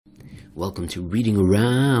Welcome to Reading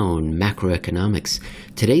Around Macroeconomics.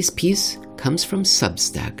 Today's piece comes from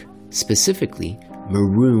Substack, specifically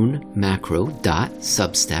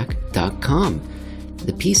maroonmacro.substack.com.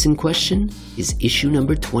 The piece in question is issue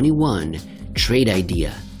number 21, Trade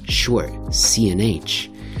Idea, short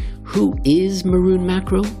CNH. Who is Maroon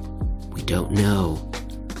Macro? We don't know.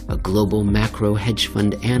 A global macro hedge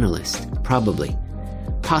fund analyst, probably.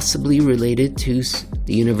 Possibly related to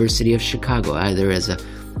the University of Chicago, either as a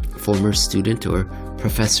former student or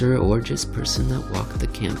professor or just person that walked the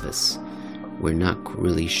campus. We're not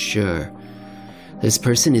really sure. This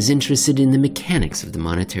person is interested in the mechanics of the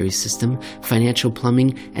monetary system, financial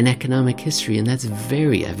plumbing, and economic history, and that's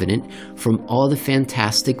very evident from all the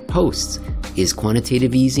fantastic posts. Is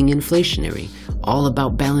quantitative easing inflationary? All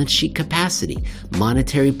about balance sheet capacity,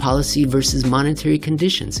 monetary policy versus monetary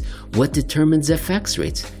conditions, what determines FX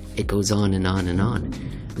rates? It goes on and on and on.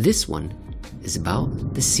 This one is about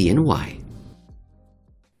the CNY.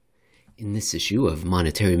 In this issue of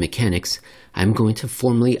Monetary Mechanics, I'm going to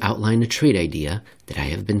formally outline a trade idea that I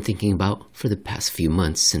have been thinking about for the past few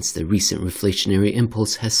months since the recent reflationary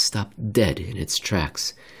impulse has stopped dead in its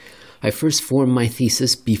tracks. I first formed my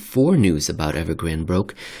thesis before news about Evergrande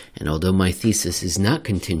broke, and although my thesis is not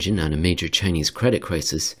contingent on a major Chinese credit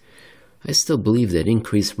crisis, I still believe that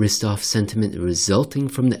increased risk-off sentiment resulting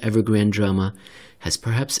from the Evergrande drama has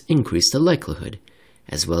perhaps increased the likelihood,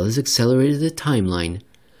 as well as accelerated the timeline,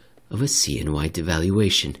 of a CNY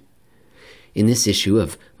devaluation. In this issue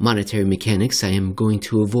of Monetary Mechanics, I am going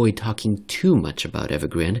to avoid talking too much about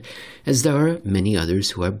Evergrande, as there are many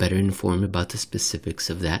others who are better informed about the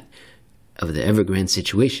specifics of the Evergrande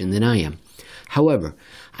situation than I am. However,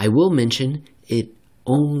 I will mention it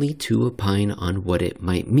only to opine on what it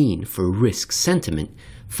might mean for risk sentiment,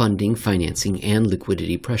 funding, financing, and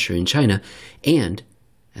liquidity pressure in China, and,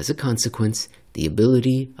 as a consequence, the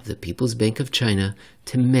ability of the People's Bank of China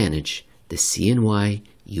to manage the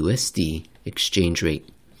CNY-USD exchange rate.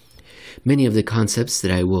 Many of the concepts that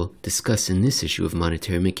I will discuss in this issue of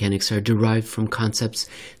Monetary Mechanics are derived from concepts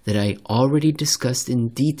that I already discussed in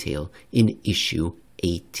detail in issue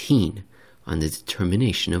 18 on the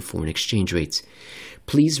determination of foreign exchange rates.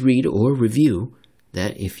 Please read or review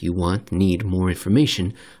that if you need more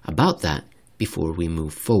information about that before we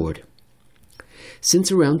move forward. Since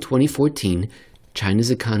around 2014, China's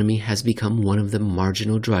economy has become one of the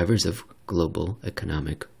marginal drivers of global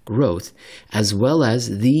economic growth, as well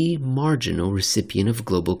as the marginal recipient of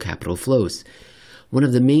global capital flows. One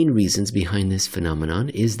of the main reasons behind this phenomenon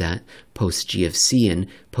is that post-GFC and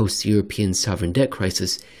post-European sovereign debt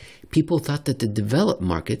crisis, people thought that the developed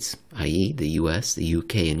markets, i.e. the US, the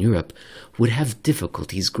UK, and Europe, would have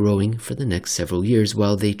difficulties growing for the next several years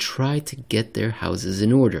while they tried to get their houses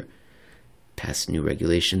in order. Pass new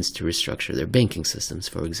regulations to restructure their banking systems,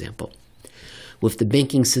 for example. With the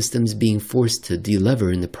banking systems being forced to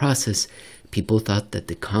delever in the process, people thought that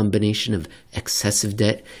the combination of excessive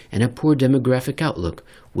debt and a poor demographic outlook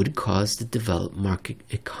would cause the developed market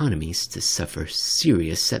economies to suffer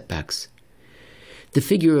serious setbacks. The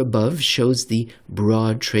figure above shows the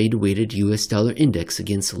broad trade-weighted US dollar index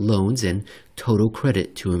against loans and total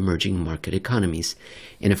credit to emerging market economies.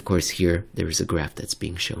 And of course here there is a graph that's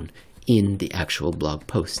being shown in the actual blog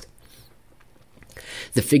post.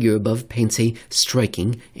 The figure above paints a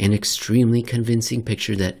striking and extremely convincing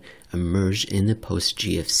picture that emerged in the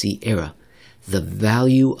post-GFC era. The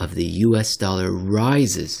value of the US dollar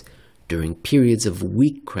rises during periods of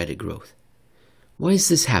weak credit growth. Why is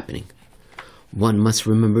this happening? One must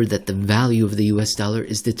remember that the value of the US dollar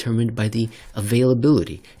is determined by the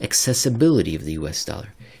availability, accessibility of the US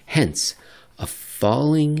dollar. Hence, a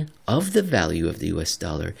falling of the value of the US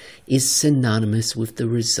dollar is synonymous with the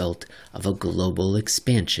result of a global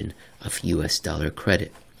expansion of US dollar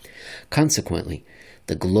credit. Consequently,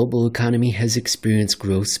 the global economy has experienced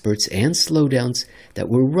growth spurts and slowdowns that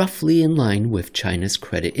were roughly in line with China's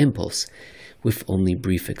credit impulse, with only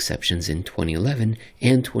brief exceptions in 2011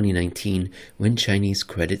 and 2019 when Chinese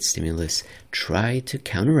credit stimulus tried to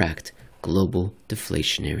counteract global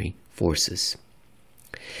deflationary forces.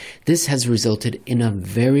 This has resulted in a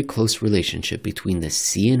very close relationship between the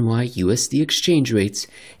CNY-USD exchange rates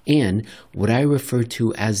and what I refer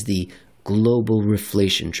to as the global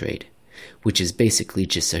reflation trade, which is basically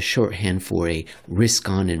just a shorthand for a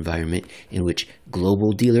risk-on environment in which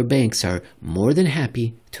global dealer banks are more than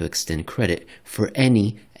happy to extend credit for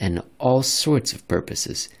any and all sorts of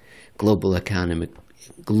purposes. Global economic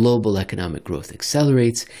growth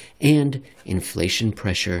accelerates and inflation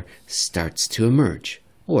pressure starts to emerge,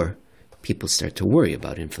 or people start to worry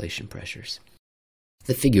about inflation pressures.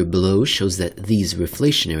 The figure below shows that these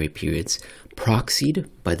reflationary periods, proxied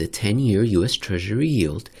by the 10-year U.S. Treasury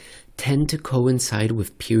yield, tend to coincide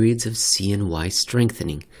with periods of CNY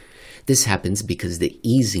strengthening. This happens because the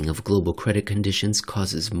easing of global credit conditions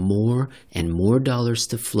causes more and more dollars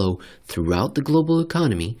to flow throughout the global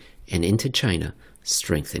economy and into China,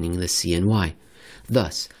 strengthening the CNY.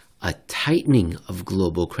 Thus, a tightening of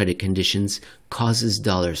global credit conditions causes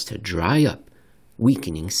dollars to dry up,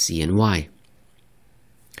 weakening CNY.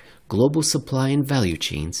 Global supply and value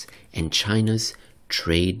chains and China's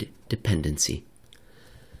trade dependency.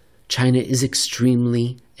 China is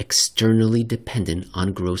extremely externally dependent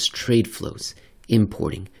on gross trade flows,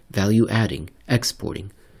 importing, value-adding,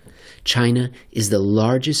 exporting. China is the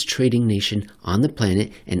largest trading nation on the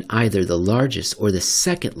planet and either the largest or the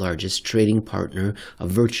second largest trading partner of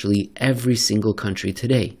virtually every single country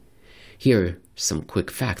today. Here are some quick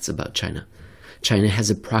facts about China. China has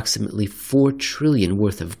approximately $4 trillion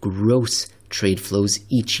worth of gross trade flows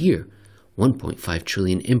each year, 1.5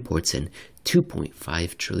 trillion imports and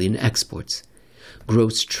 2.5 trillion exports.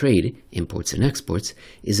 Gross trade, imports and exports,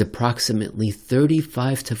 is approximately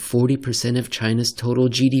 35 to 40% of China's total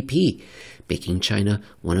GDP, making China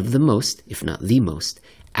one of the most, if not the most,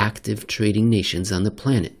 active trading nations on the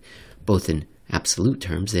planet, both in absolute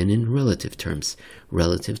terms and in relative terms,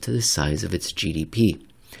 relative to the size of its GDP.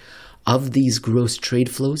 Of these gross trade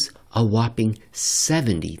flows, a whopping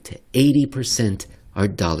 70 to 80% are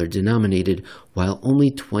dollar denominated, while only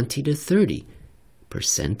 20 to 30%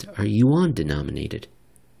 are yuan denominated.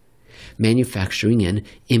 Manufacturing and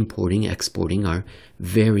importing-exporting are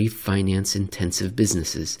very finance-intensive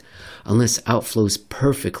businesses. Unless outflows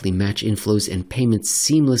perfectly match inflows and payments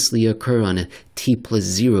seamlessly occur on a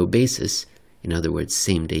T+0 basis, in other words,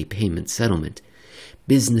 same-day payment settlement,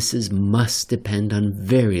 businesses must depend on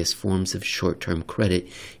various forms of short-term credit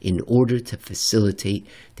in order to facilitate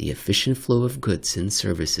the efficient flow of goods and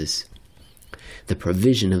services. The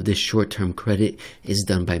provision of this short-term credit is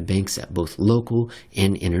done by banks at both local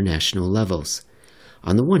and international levels.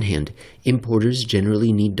 On the one hand, importers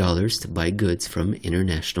generally need dollars to buy goods from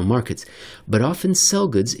international markets, but often sell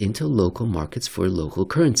goods into local markets for local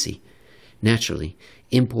currency. Naturally,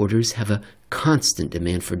 importers have a constant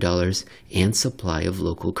demand for dollars and supply of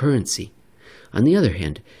local currency. On the other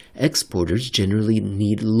hand, exporters generally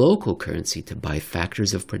need local currency to buy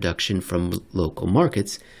factors of production from local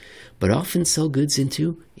markets, but often sell goods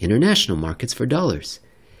into international markets for dollars.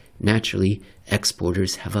 Naturally,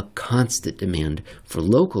 exporters have a constant demand for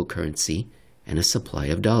local currency and a supply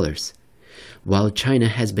of dollars. While China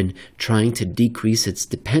has been trying to decrease its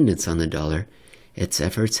dependence on the dollar, its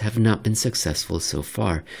efforts have not been successful so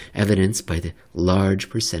far, evidenced by the large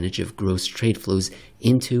percentage of gross trade flows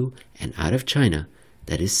into and out of China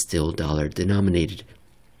that is still dollar-denominated.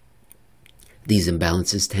 These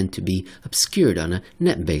imbalances tend to be obscured on a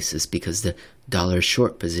net basis because the dollar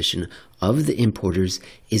short position of the importers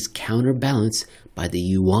is counterbalanced by the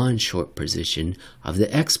yuan short position of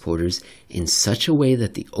the exporters in such a way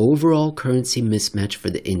that the overall currency mismatch for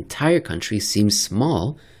the entire country seems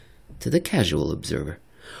small to the casual observer,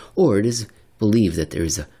 or it is believed that there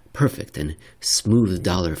is a perfect and smooth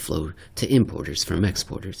dollar flow to importers from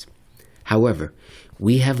exporters. However,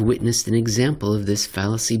 we have witnessed an example of this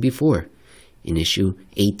fallacy before, in issue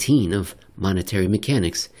 18 of Monetary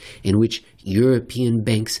Mechanics, in which European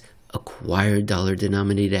banks acquired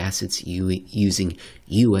dollar-denominated assets using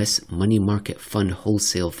U.S. money market fund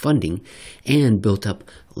wholesale funding and built up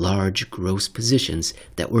large gross positions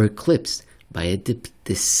that were eclipsed by a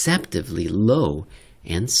deceptively low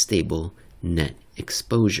and stable net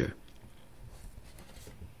exposure.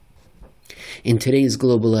 In today's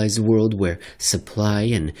globalized world where supply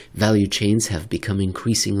and value chains have become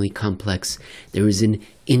increasingly complex, there is an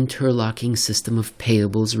interlocking system of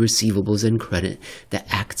payables, receivables, and credit that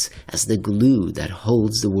acts as the glue that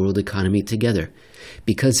holds the world economy together.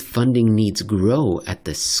 Because funding needs grow at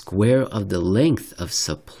the square of the length of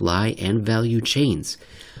supply and value chains,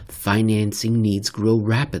 financing needs grow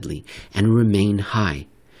rapidly and remain high.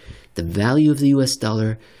 The value of the U.S.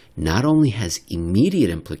 dollar not only has immediate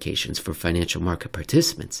implications for financial market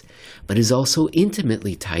participants, but is also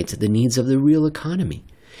intimately tied to the needs of the real economy,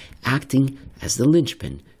 acting as the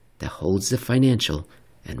linchpin that holds the financial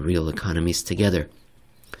and real economies together.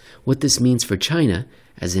 What this means for China,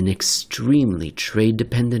 as an extremely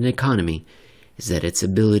trade-dependent economy, is that its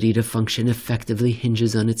ability to function effectively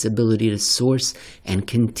hinges on its ability to source and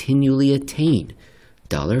continually attain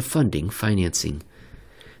dollar funding financing.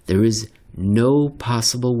 There is no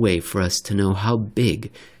possible way for us to know how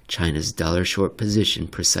big China's dollar short position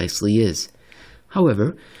precisely is.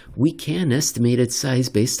 However, we can estimate its size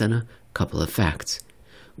based on a couple of facts.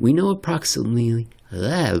 we know approximately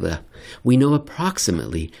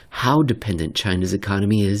how dependent China's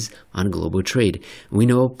economy is on global trade. We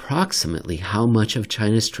know approximately how much of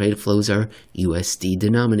China's trade flows are USD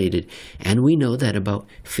denominated, and we know that about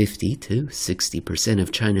 50 to 60%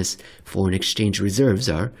 of China's foreign exchange reserves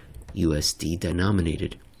are USD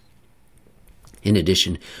denominated. In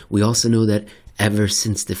addition, we also know that ever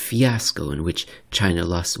since the fiasco in which China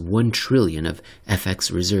lost $1 trillion of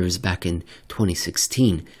FX reserves back in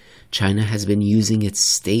 2016, China has been using its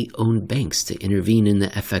state-owned banks to intervene in the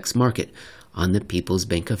FX market on the People's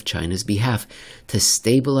Bank of China's behalf to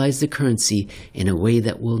stabilize the currency in a way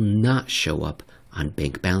that will not show up on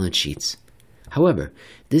bank balance sheets. However,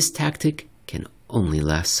 this tactic can only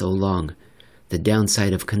last so long. The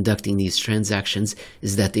downside of conducting these transactions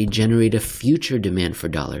is that they generate a future demand for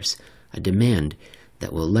dollars, a demand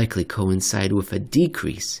that will likely coincide with a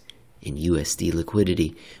decrease in USD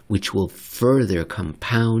liquidity, which will further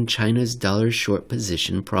compound China's dollar short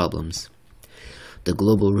position problems. The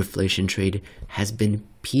global reflation trade has been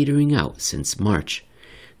petering out since March.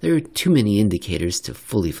 There are too many indicators to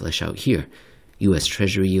fully flesh out here. U.S.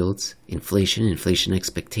 Treasury yields, inflation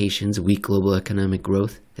expectations, weak global economic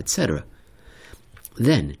growth, etc.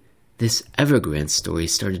 Then, this Evergrande story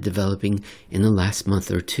started developing in the last month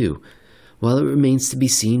or two. While it remains to be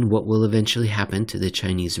seen what will eventually happen to the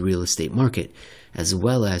Chinese real estate market, as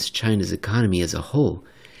well as China's economy as a whole,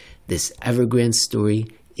 this Evergrande story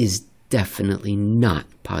is definitely not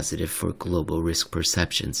positive for global risk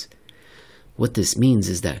perceptions. What this means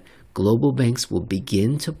is that global banks will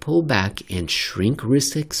begin to pull back and shrink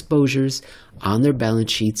risk exposures on their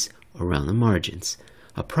balance sheets around the margins,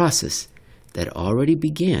 a process that already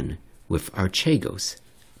began with Archegos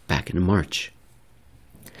back in March.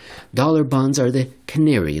 Dollar bonds are the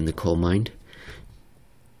canary in the coal mine.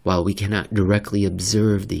 While we cannot directly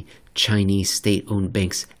observe the Chinese state-owned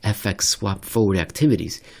banks' FX swap forward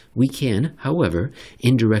activities, we can, however,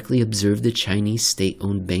 indirectly observe the Chinese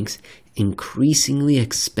state-owned banks' increasingly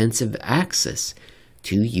expensive access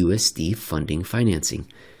to USD funding financing.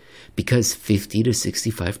 Because 50 to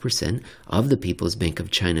 65% of the People's Bank of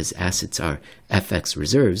China's assets are FX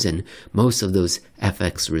reserves, and most of those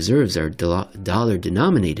FX reserves are dollar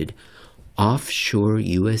denominated, offshore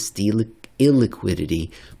USD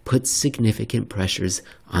illiquidity puts significant pressures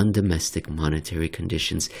on domestic monetary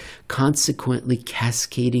conditions, consequently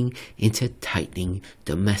cascading into tightening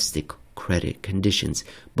domestic credit conditions,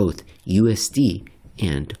 both USD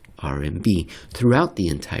and RMB, throughout the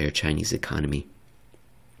entire Chinese economy.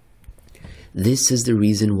 This is the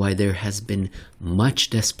reason why there has been much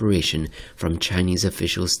desperation from Chinese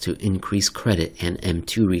officials to increase credit and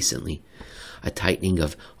M2 recently. A tightening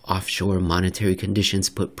of offshore monetary conditions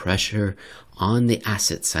put pressure on the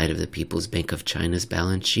asset side of the People's Bank of China's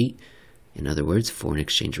balance sheet, in other words, foreign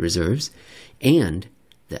exchange reserves, and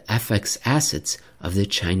the FX assets of the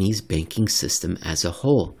Chinese banking system as a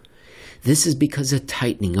whole. This is because a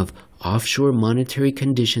tightening of offshore monetary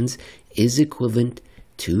conditions is equivalent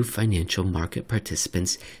to financial market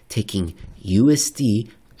participants taking USD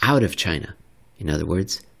out of China, in other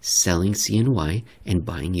words, selling CNY and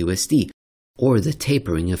buying USD, or the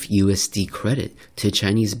tapering of USD credit to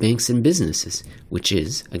Chinese banks and businesses, which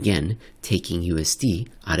is, again, taking USD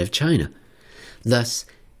out of China. Thus,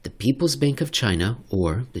 the People's Bank of China,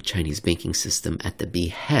 or the Chinese banking system at the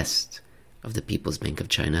behest of the People's Bank of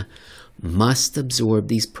China, must absorb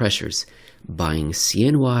these pressures, buying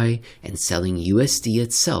CNY and selling USD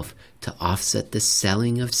itself to offset the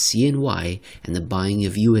selling of CNY and the buying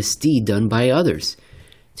of USD done by others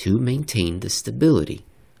to maintain the stability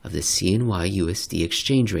of the CNY USD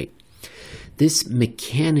exchange rate. This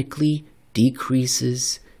mechanically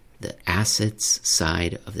decreases the assets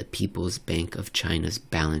side of the People's Bank of China's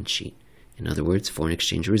balance sheet, in other words, foreign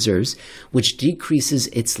exchange reserves, which decreases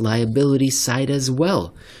its liability side as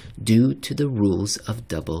well due to the rules of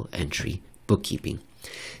double entry bookkeeping.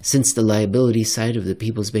 Since the liability side of the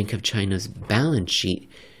People's Bank of China's balance sheet,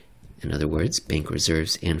 in other words, bank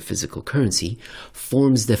reserves and physical currency,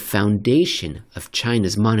 forms the foundation of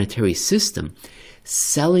China's monetary system,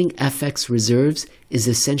 selling FX reserves is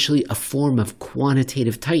essentially a form of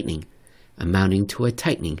quantitative tightening, amounting to a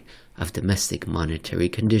tightening of domestic monetary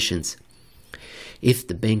conditions. If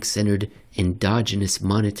the bank-centered endogenous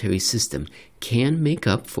monetary system can make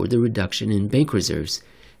up for the reduction in bank reserves,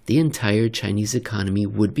 the entire Chinese economy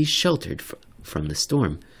would be sheltered from the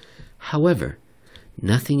storm. However,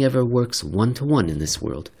 nothing ever works one-to-one in this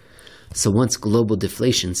world. So once global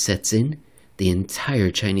deflation sets in, the entire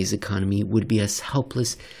Chinese economy would be as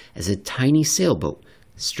helpless as a tiny sailboat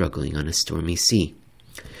struggling on a stormy sea.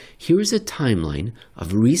 Here's a timeline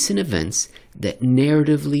of recent events that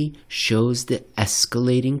narratively shows the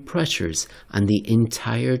escalating pressures on the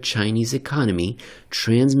entire Chinese economy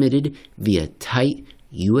transmitted via tight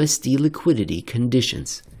USD liquidity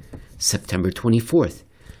conditions. September 24th,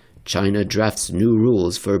 China drafts new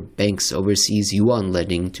rules for banks' overseas yuan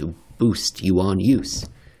lending to boost yuan use.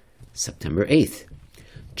 September 8th,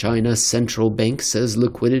 China's central bank says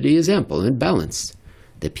liquidity is ample and balanced.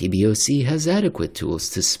 The PBOC has adequate tools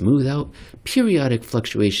to smooth out periodic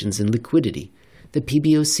fluctuations in liquidity. The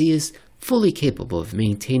PBOC is fully capable of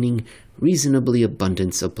maintaining reasonably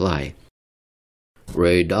abundant supply.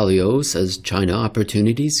 Ray Dalio says China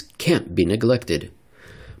opportunities can't be neglected.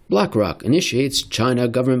 BlackRock initiates China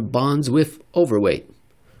government bonds with overweight.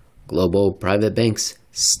 Global private banks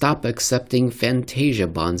stop accepting Fantasia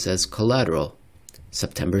bonds as collateral.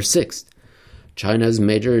 September 6th. China's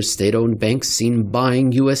major state-owned banks seen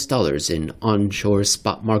buying U.S. dollars in onshore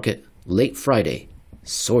spot market late Friday.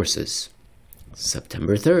 Sources.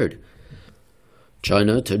 September 3rd.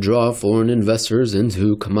 China to draw foreign investors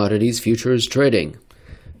into commodities futures trading.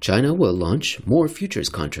 China will launch more futures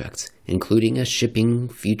contracts, including a shipping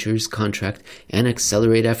futures contract, and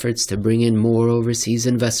accelerate efforts to bring in more overseas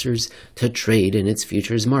investors to trade in its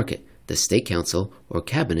futures market, the State Council, or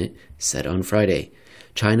Cabinet, said on Friday.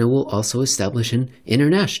 China will also establish an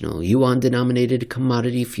international yuan-denominated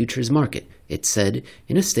commodity futures market, it said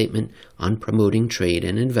in a statement on promoting trade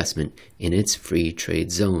and investment in its free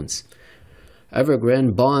trade zones.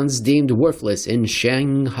 Evergrande bonds deemed worthless in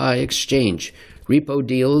Shanghai Exchange. Repo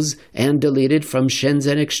deals and deleted from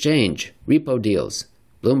Shenzhen Exchange. Repo deals.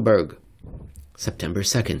 Bloomberg. September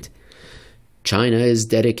 2nd. China is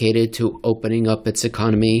dedicated to opening up its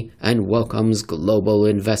economy and welcomes global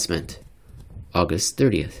investment. August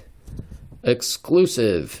 30th.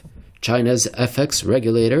 Exclusive. China's FX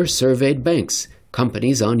regulator surveyed banks,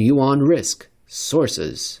 companies on yuan risk.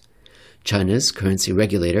 Sources. China's currency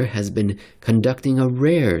regulator has been conducting a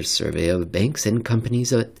rare survey of banks and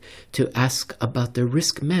companies to ask about their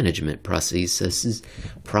risk management processes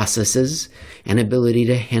and ability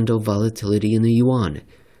to handle volatility in the yuan,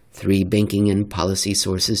 3 banking and policy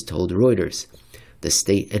sources told Reuters. The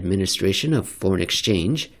State Administration of Foreign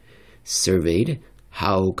Exchange surveyed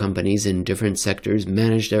how companies in different sectors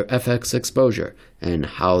manage their FX exposure and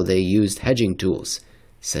how they used hedging tools,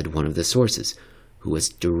 said one of the sources, who was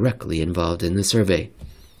directly involved in the survey.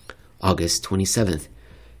 August 27th.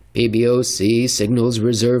 PBOC signals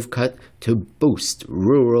reserve cut to boost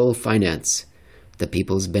rural finance. The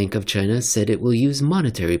People's Bank of China said it will use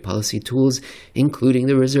monetary policy tools, including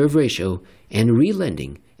the reserve ratio and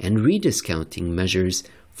relending and rediscounting measures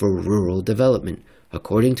for rural development,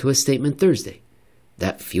 according to a statement Thursday.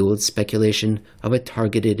 That fueled speculation of a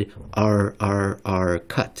targeted RRR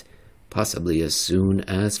cut, possibly as soon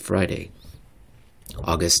as Friday.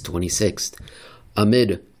 August 26th.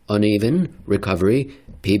 Amid uneven recovery,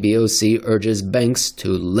 PBOC urges banks to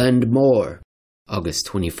lend more. August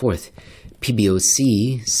 24th.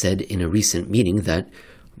 PBOC said in a recent meeting that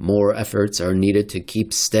more efforts are needed to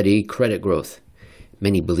keep steady credit growth.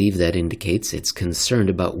 Many believe that indicates it's concerned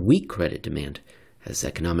about weak credit demand, as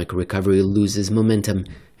economic recovery loses momentum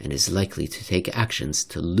and is likely to take actions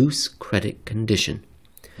to loose credit condition.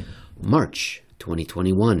 March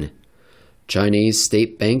 2021. Chinese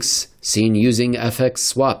state banks seen using FX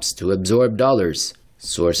swaps to absorb dollars,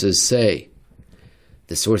 sources say.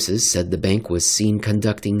 The sources said the bank was seen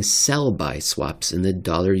conducting sell-buy swaps in the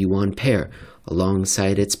dollar-yuan pair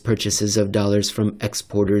alongside its purchases of dollars from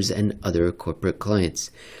exporters and other corporate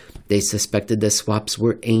clients. They suspected the swaps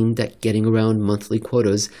were aimed at getting around monthly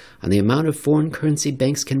quotas on the amount of foreign currency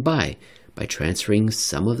banks can buy by transferring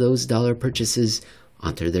some of those dollar purchases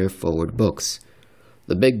onto their forward books.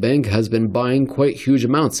 The big bank has been buying quite huge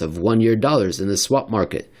amounts of one-year dollars in the swap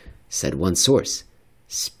market, said one source,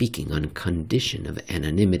 speaking on condition of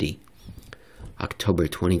anonymity. October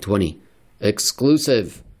 2020.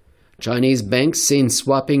 Exclusive. Chinese banks seen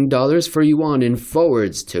swapping dollars for yuan in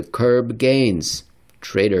forwards to curb gains.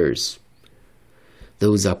 Traders.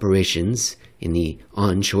 Those operations in the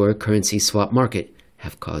onshore currency swap market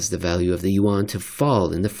have caused the value of the yuan to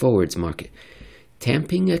fall in the forwards market,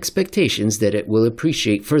 tamping expectations that it will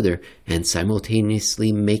appreciate further and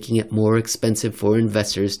simultaneously making it more expensive for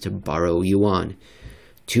investors to borrow yuan.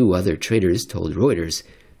 2 other traders told Reuters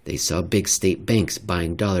they saw big state banks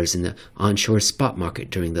buying dollars in the onshore spot market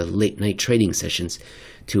during the late-night trading sessions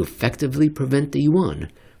to effectively prevent the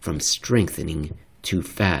yuan from strengthening too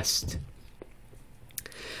fast.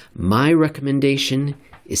 My recommendation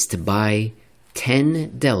is to buy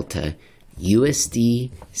 10 Delta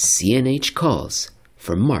USD CNH calls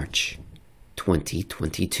for March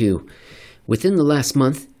 2022. Within the last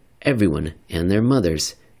month, everyone and their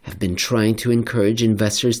mothers have been trying to encourage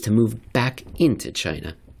investors to move back into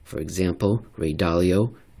China. For example, Ray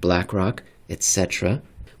Dalio, BlackRock, etc.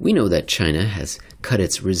 We know that China has cut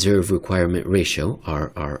its reserve requirement ratio,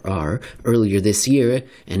 RRR, earlier this year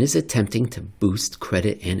and is attempting to boost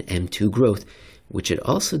credit and M2 growth, which it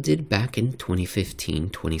also did back in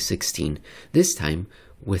 2015-2016, this time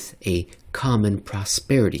with a Common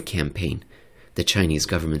Prosperity Campaign, the Chinese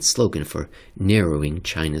government's slogan for narrowing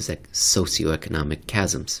China's socioeconomic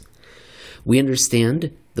chasms. We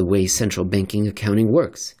understand the way central banking accounting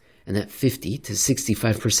works, and that 50 to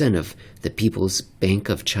 65% of the People's Bank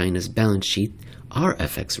of China's balance sheet are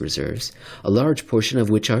FX reserves, a large portion of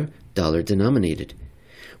which are dollar-denominated.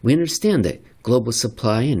 We understand that global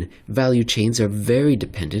supply and value chains are very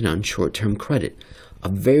dependent on short-term credit, a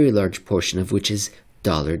very large portion of which is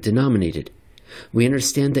dollar-denominated. We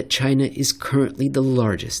understand that China is currently the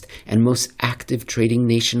largest and most active trading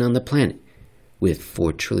nation on the planet, with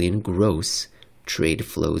 4 trillion gross trade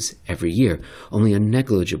flows every year, only a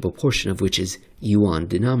negligible portion of which is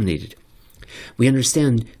yuan-denominated. We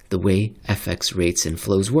understand the way FX rates and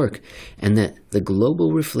flows work, and that the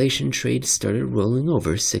global reflation trade started rolling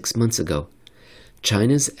over 6 months ago.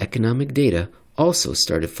 China's economic data also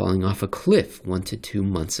started falling off a cliff 1 to 2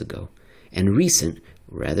 months ago, and recent,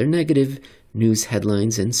 rather negative, news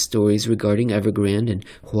headlines and stories regarding Evergrande and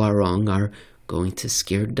Huarong are going to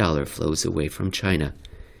scare dollar flows away from China.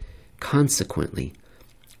 Consequently,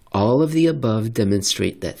 all of the above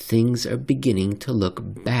demonstrate that things are beginning to look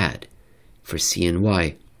bad for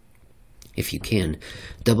CNY. If you can,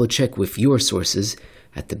 double-check with your sources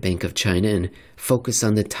at the Bank of China and focus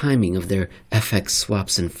on the timing of their FX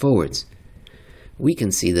swaps and forwards. We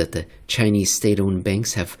can see that the Chinese state-owned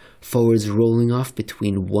banks have forwards rolling off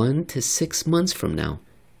between 1 to 6 months from now.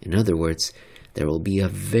 In other words, there will be a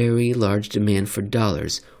very large demand for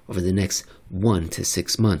dollars over the next 1 to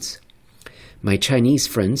 6 months. My Chinese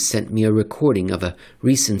friends sent me a recording of a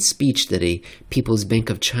recent speech that a People's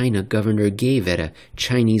Bank of China governor gave at a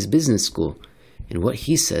Chinese business school, and what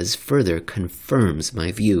he says further confirms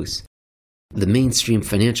my views. The mainstream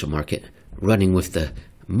financial market, running with the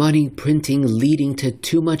money printing leading to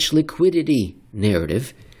too much liquidity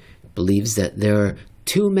narrative, believes that there are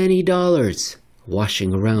too many dollars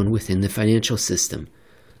washing around within the financial system.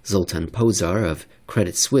 Zoltan Pozsar of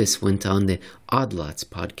Credit Suisse went on the Odd Lots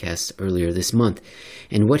podcast earlier this month,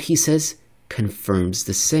 and what he says confirms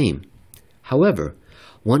the same. However,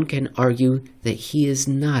 one can argue that he is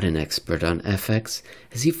not an expert on FX,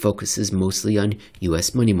 as he focuses mostly on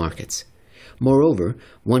U.S. money markets. Moreover,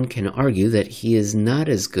 one can argue that he is not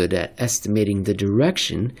as good at estimating the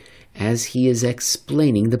direction as he is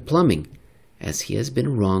explaining the plumbing, as he has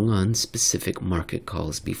been wrong on specific market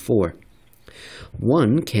calls before.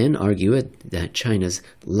 One can argue that China's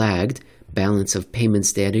lagged balance of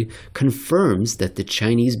payments data confirms that the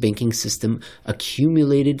Chinese banking system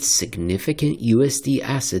accumulated significant USD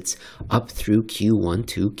assets up through Q1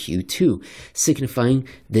 to Q2, signifying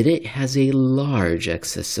that it has a large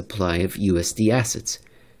excess supply of USD assets.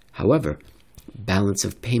 However, balance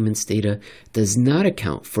of payments data does not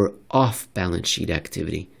account for off-balance sheet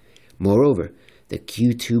activity. Moreover, the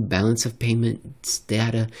Q2 balance of payments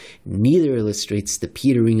data neither illustrates the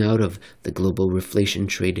petering out of the global reflation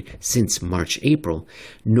trade since March-April,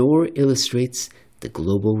 nor illustrates the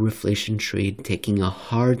global reflation trade taking a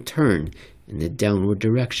hard turn in the downward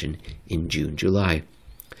direction in June-July.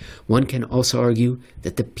 One can also argue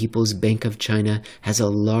that the People's Bank of China has a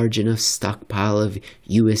large enough stockpile of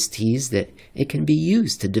USTs that it can be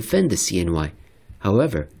used to defend the CNY.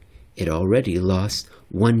 However, it already lost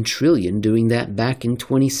 1 trillion doing that back in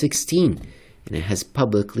 2016, and it has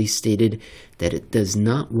publicly stated that it does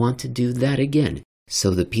not want to do that again.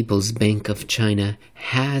 So the People's Bank of China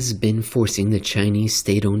has been forcing the Chinese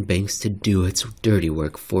state-owned banks to do its dirty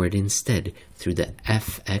work for it instead through the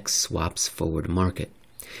FX swaps forward market.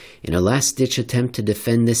 In a last-ditch attempt to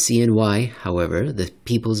defend the CNY, however, the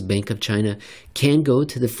People's Bank of China can go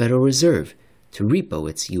to the Federal Reserve to repo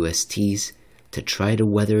its USTs to try to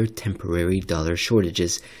weather temporary dollar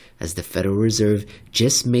shortages, as the Federal Reserve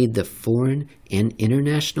just made the Foreign and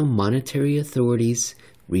International Monetary Authority's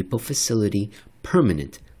repo facility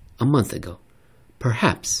permanent a month ago,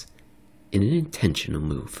 perhaps in an intentional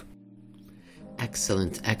move.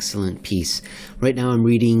 Excellent piece. Right now I'm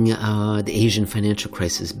reading The Asian Financial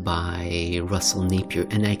Crisis by Russell Napier,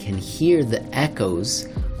 and I can hear the echoes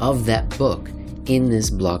of that book in this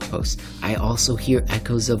blog post. I also hear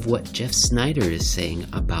echoes of what Jeff Snyder is saying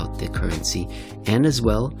about the currency, and as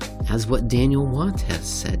well as what Daniel Want has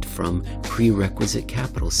said from Prerequisite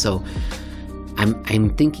Capital. So I'm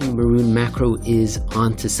thinking Maroon Macro is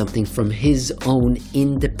onto something from his own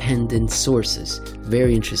independent sources.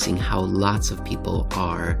 Very interesting how lots of people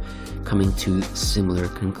are coming to similar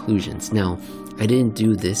conclusions. Now, I didn't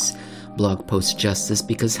do this blog post justice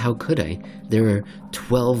because how could I? There are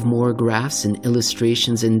 12 more graphs and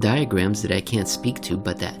illustrations and diagrams that I can't speak to,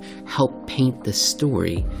 but that help paint the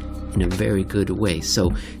story in a very good way.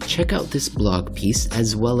 So check out this blog piece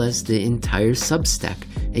as well as the entire Substack.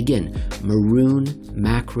 Again,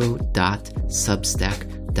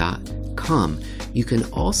 maroonmacro.substack.com. You can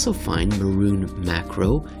also find Maroon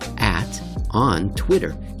Macro on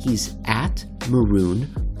Twitter. He's at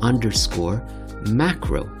Maroon_macro.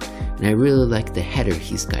 And I really like the header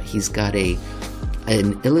he's got. He's got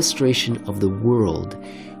an illustration of the world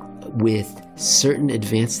with certain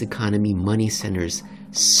advanced economy money centers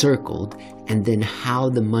circled, and then how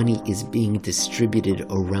the money is being distributed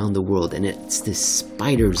around the world. And it's this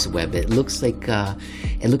spider's web. It looks like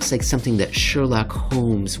something that Sherlock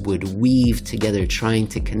Holmes would weave together, trying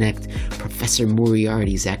to connect Professor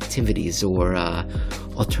Moriarty's activities, or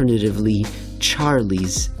alternatively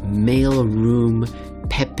Charlie's mailroom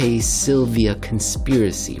Pepe Sylvia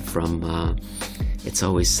conspiracy from It's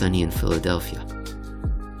Always Sunny in Philadelphia.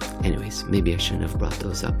 Anyways, maybe I shouldn't have brought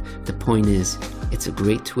those up. The point is, it's a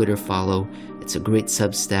great Twitter follow. It's a great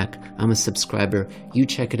Substack. I'm a subscriber. You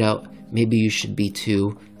check it out. Maybe you should be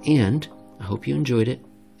too. And I hope you enjoyed it.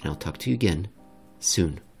 And I'll talk to you again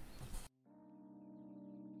soon.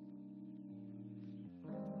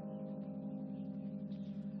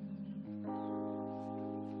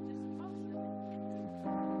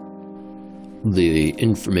 The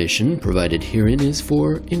information provided herein is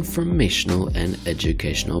for informational and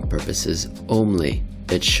educational purposes only.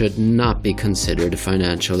 It should not be considered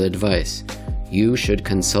financial advice. You should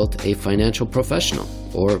consult a financial professional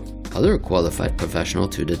or other qualified professional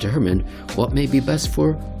to determine what may be best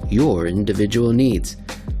for your individual needs.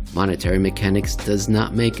 Monetary Mechanics does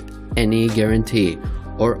not make any guarantee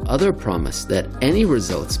or other promise that any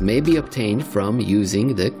results may be obtained from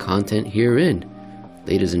using the content herein.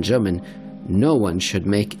 Ladies and gentlemen, no one should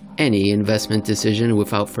make any investment decision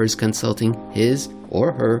without first consulting his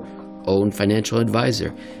or her own financial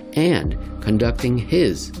advisor and conducting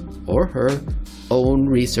his or her own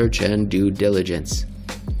research and due diligence.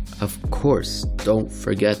 Of course, don't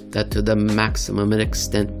forget that to the maximum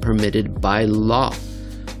extent permitted by law,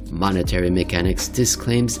 Monetary Mechanics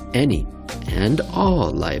disclaims any and all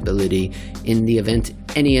liability in the event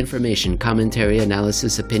any information, commentary,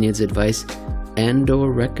 analysis, opinions, advice,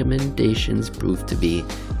 and/or recommendations prove to be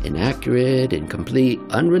inaccurate, incomplete,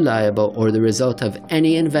 unreliable, or the result of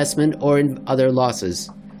any investment or other losses.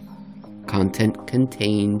 Content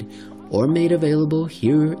contained or made available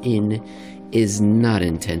herein is not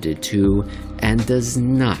intended to and does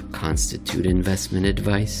not constitute investment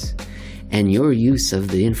advice, and your use of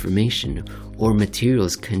the information or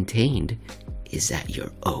materials contained is at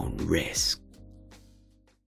your own risk.